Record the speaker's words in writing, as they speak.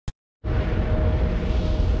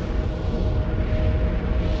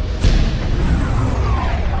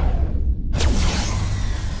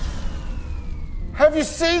Have you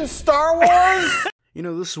seen Star Wars? You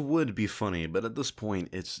know, this would be funny, but at this point,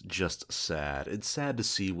 it's just sad. It's sad to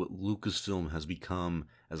see what Lucasfilm has become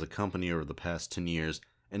as a company over the past 10 years,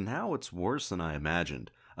 and now it's worse than I imagined.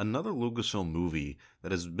 Another Lucasfilm movie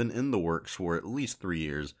that has been in the works for at least 3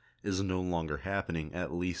 years is no longer happening,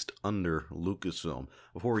 at least under Lucasfilm.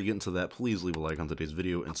 Before we get into that, please leave a like on today's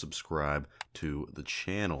video and subscribe to the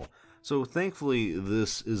channel. So thankfully,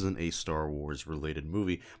 this isn't a Star Wars related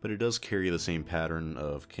movie, but it does carry the same pattern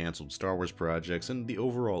of canceled Star Wars projects and the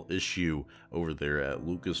overall issue over there at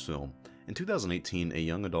Lucasfilm. In 2018, a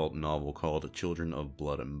young adult novel called Children of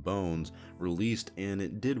Blood and Bones released, and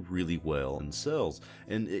it did really well in sales,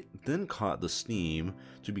 and it then caught the steam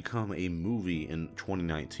to become a movie in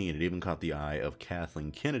 2019. It even caught the eye of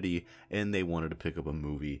Kathleen Kennedy, and they wanted to pick up a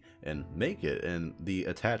movie and make it, and the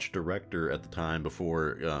attached director at the time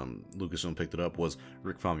before Lucasfilm picked it up was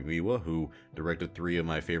Rick Famuyiwa, who directed 3 of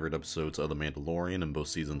my favorite episodes of The Mandalorian in both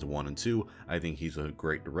seasons 1 and 2. I think he's a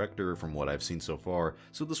great director from what I've seen so far,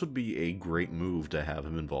 so this would be a great move to have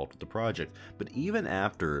him involved with the project. But even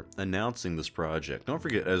after announcing this project, don't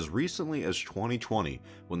forget, as recently as 2020,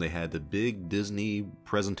 when they had the big Disney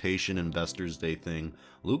presentation Investors Day thing,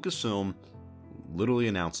 Lucasfilm literally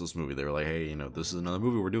announced this movie. They were like, hey, you know, this is another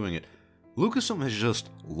movie, we're doing it. Lucasfilm has just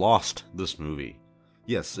lost this movie.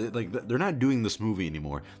 Yes, they're not doing this movie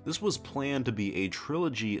anymore. This was planned to be a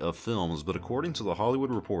trilogy of films, but according to The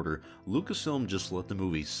Hollywood Reporter, Lucasfilm just let the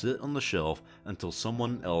movie sit on the shelf until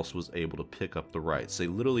someone else was able to pick up the rights. They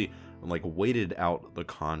literally waited out the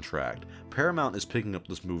contract. Paramount is picking up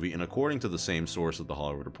this movie, and according to the same source of The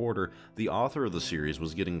Hollywood Reporter, the author of the series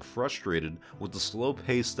was getting frustrated with the slow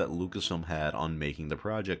pace that Lucasfilm had on making the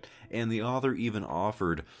project, and the author even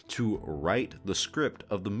offered to write the script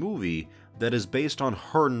of the movie that is based on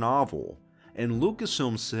her novel, and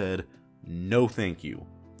Lucasfilm said, no thank you.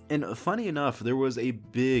 And funny enough, there was a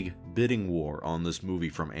big bidding war on this movie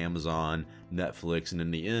from Amazon, Netflix, and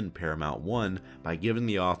in the end, Paramount won by giving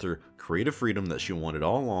the author creative freedom that she wanted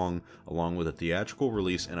all along with a theatrical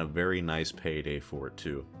release and a very nice payday for it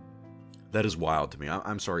too. That is wild to me.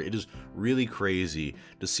 I'm sorry, it is really crazy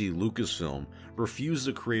to see Lucasfilm refuse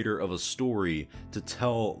the creator of a story to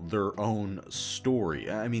tell their own story.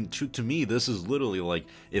 I mean, to me, this is literally like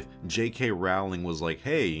if J.K. Rowling was like,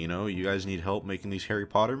 hey, you know, you guys need help making these Harry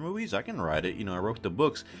Potter movies? I can write it. You know, I wrote the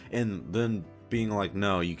books. And then being like,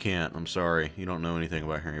 no, you can't. I'm sorry. You don't know anything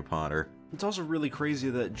about Harry Potter. It's also really crazy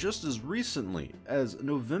that just as recently as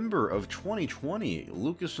November of 2020,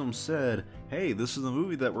 Lucasfilm said, hey, this is the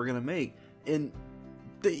movie that we're gonna make, and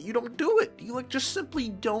you don't do it. You just simply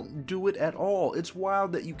don't do it at all. It's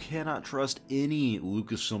wild that you cannot trust any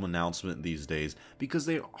Lucasfilm announcement these days because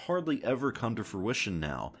they hardly ever come to fruition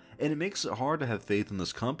now. And it makes it hard to have faith in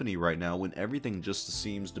this company right now when everything just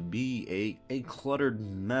seems to be a cluttered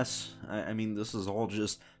mess. I mean, this is all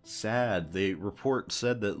just sad. The report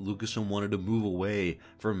said that Lucasfilm wanted to move away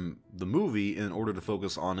from the movie in order to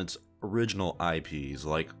focus on its original IPs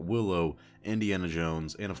like Willow, Indiana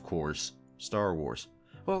Jones, and of course, Star Wars.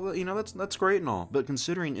 Well, you know, that's great and all, but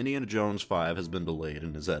considering Indiana Jones 5 has been delayed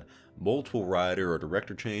and has had multiple writer or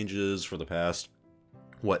director changes for the past,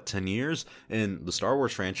 10 years? And the Star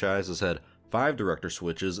Wars franchise has had 5 director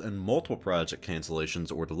switches and multiple project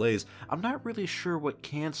cancellations or delays, I'm not really sure what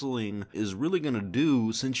canceling is really going to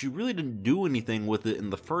do since you really didn't do anything with it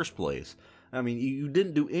in the first place. I mean, you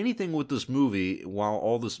didn't do anything with this movie while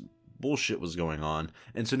all this bullshit was going on,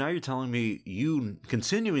 and so now you're telling me you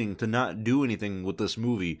continuing to not do anything with this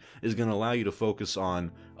movie is going to allow you to focus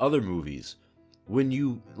on other movies when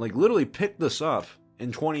you literally picked this up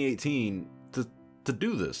in 2018 to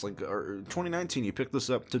do this, or 2019 you picked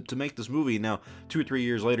this up to make this movie, and now 2 or 3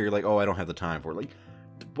 years later you're like, oh, I don't have the time for it.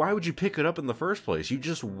 Why would you pick it up in the first place? You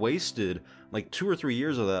just wasted 2 or 3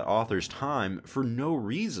 years of that author's time for no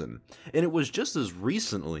reason. And it was just as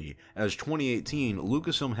recently as 2018,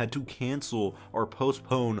 Lucasfilm had to cancel or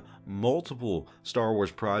postpone multiple Star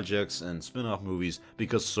Wars projects and spin-off movies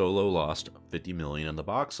because Solo lost $50 million in the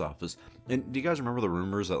box office. And do you guys remember the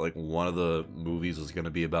rumors that one of the movies was going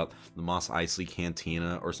to be about the Mos Eisley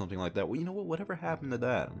Cantina or something like that? Well, you know what? Whatever happened to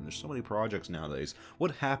that? I mean, there's so many projects nowadays.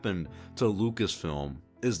 What happened to Lucasfilm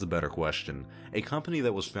is the better question. A company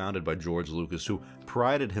that was founded by George Lucas, who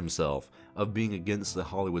prided himself of being against the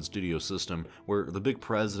Hollywood studio system, where the big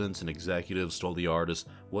presidents and executives told the artists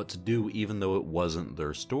what to do even though it wasn't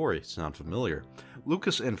their story. Sound familiar?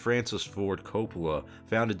 Lucas and Francis Ford Coppola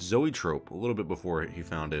founded Zoetrope a little bit before he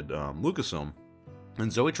founded Lucasfilm.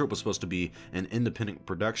 And Zoetrope was supposed to be an independent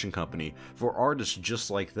production company for artists just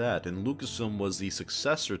like that, and Lucasfilm was the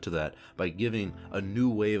successor to that by giving a new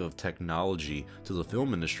wave of technology to the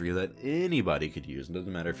film industry that anybody could use. It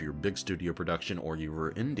doesn't matter if you're a big studio production or you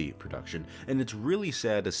were indie production. And it's really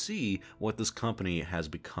sad to see what this company has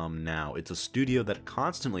become now. It's a studio that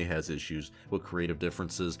constantly has issues with creative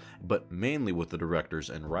differences, but mainly with the directors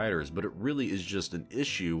and writers. But it really is just an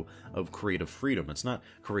issue of creative freedom. It's not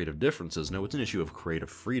creative differences. No, it's an issue of creative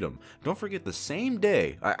freedom. Don't forget, the same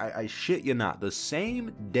day, I shit you not, the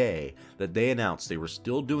same day that they announced they were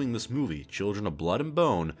still doing this movie, Children of Blood and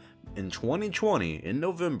Bone, in 2020, in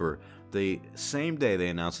November, the same day they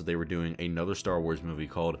announced that they were doing another Star Wars movie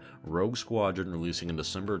called Rogue Squadron, releasing in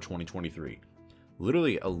December of 2023.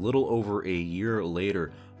 Literally a little over a year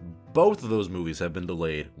later, both of those movies have been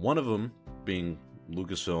delayed. One of them being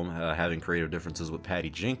Lucasfilm having creative differences with Patty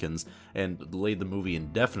Jenkins and delayed the movie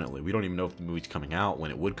indefinitely. We don't even know if the movie's coming out,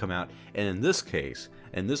 when it would come out. And in this case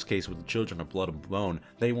with the Children of Blood and Bone,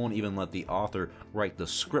 they won't even let the author write the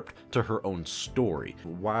script to her own story.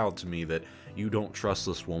 Wild to me that you don't trust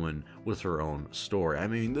this woman with her own story. I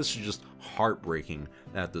mean, this is just heartbreaking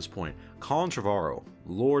at this point. Colin Trevorrow,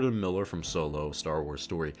 Lord and Miller from Solo, Star Wars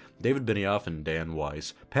Story, David Benioff and Dan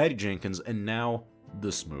Weiss, Patty Jenkins, and now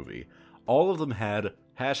this movie. All of them had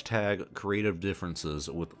hashtag creative differences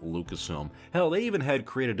with Lucasfilm. Hell, they even had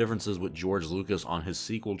creative differences with George Lucas on his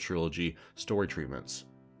sequel trilogy story treatments.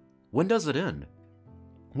 When does it end?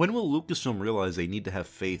 When will Lucasfilm realize they need to have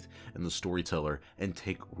faith in the storyteller and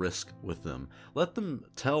take risk with them? Let them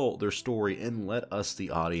tell their story and let us,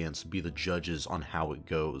 the audience, be the judges on how it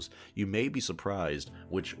goes. You may be surprised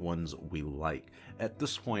which ones we like. At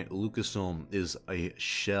this point, Lucasfilm is a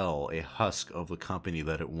shell, a husk of the company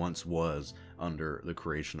that it once was under the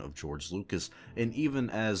creation of George Lucas. And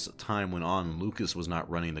even as time went on, Lucas was not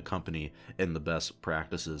running the company in the best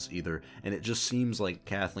practices either. And it just seems like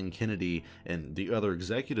Kathleen Kennedy and the other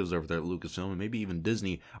executives over there at Lucasfilm, and maybe even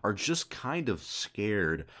Disney, are just kind of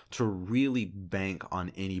scared to really bank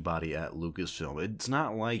on anybody at Lucasfilm. It's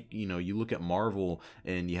not like, you know, you look at Marvel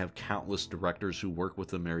and you have countless directors who work with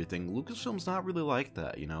them and everything. Lucasfilm's not really like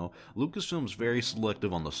that, you know. Lucasfilm's very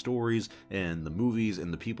selective on the stories and the movies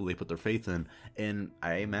and the people they put their faith in. And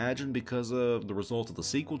I imagine because of the result of the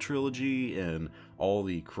sequel trilogy and all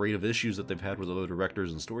the creative issues that they've had with other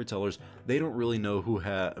directors and storytellers, they don't really know who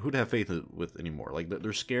to have faith with anymore. Like,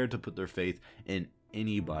 they're scared to put their faith in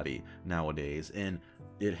anybody nowadays, and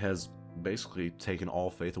it has basically taken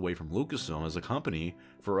all faith away from Lucasfilm as a company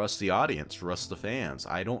for us, the audience, for us, the fans.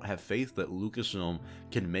 I don't have faith that Lucasfilm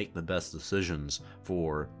can make the best decisions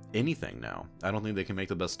for anything now. I don't think they can make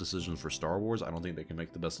the best decisions for Star Wars. I don't think they can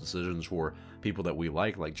make the best decisions for people that we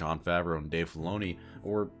like Jon Favreau and Dave Filoni,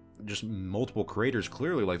 or just multiple creators,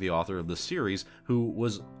 clearly like the author of this series, who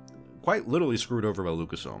was quite literally screwed over by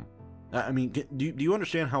Lucasfilm. I mean, do you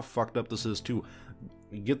understand how fucked up this is to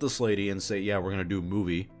get this lady and say, yeah, we're going to do a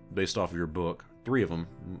movie based off of your book, 3 of them,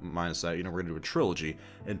 minus that, you know, we're going to do a trilogy,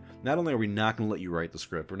 and not only are we not going to let you write the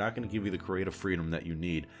script, we're not going to give you the creative freedom that you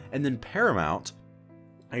need, and then Paramount,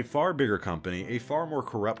 a far bigger company, a far more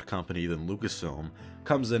corrupt company than Lucasfilm,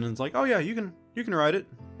 comes in and is like, oh yeah, you can write it,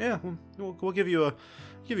 yeah, we'll give you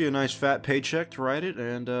a nice fat paycheck to write it,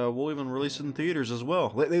 and we'll even release it in theaters as well.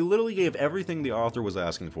 They literally gave everything the author was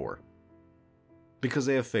asking for, because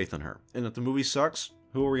they have faith in her. And if the movie sucks,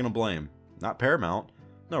 who are we going to blame? Not Paramount.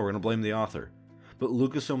 No, we're going to blame the author. But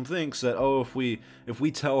Lucasfilm thinks that, oh, if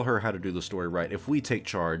we tell her how to do the story right, if we take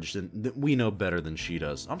charge, then we know better than she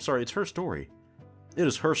does. I'm sorry, it's her story. It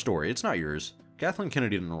is her story. It's not yours. Kathleen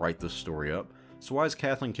Kennedy didn't write this story up. So why is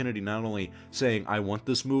Kathleen Kennedy not only saying, I want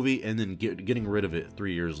this movie, and then getting rid of it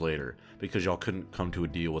 3 years later because y'all couldn't come to a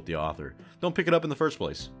deal with the author? Don't pick it up in the first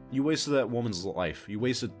place. You wasted that woman's life. You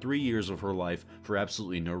wasted 3 years of her life for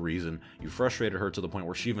absolutely no reason. You frustrated her to the point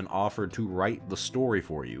where she even offered to write the story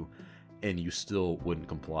for you, and you still wouldn't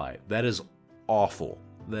comply. That is awful.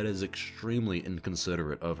 That is extremely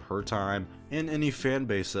inconsiderate of her time and any fan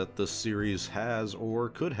base that the series has or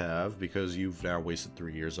could have, because you've now wasted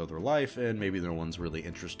 3 years of their life and maybe no one's really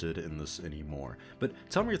interested in this anymore. But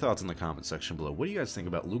tell me your thoughts in the comment section below. What do you guys think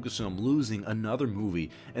about Lucasfilm losing another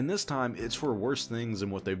movie? And this time it's for worse things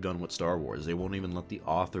than what they've done with Star Wars. They won't even let the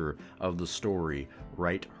author of the story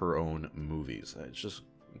write her own movies. It's just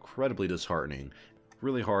incredibly disheartening.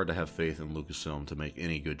 Really hard to have faith in Lucasfilm to make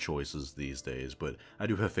any good choices these days, but I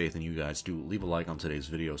do have faith in you guys to leave a like on today's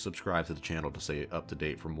video, subscribe to the channel to stay up to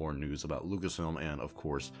date for more news about Lucasfilm and, of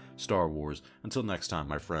course, Star Wars. Until next time,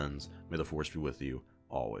 my friends, may the Force be with you,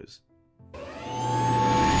 always.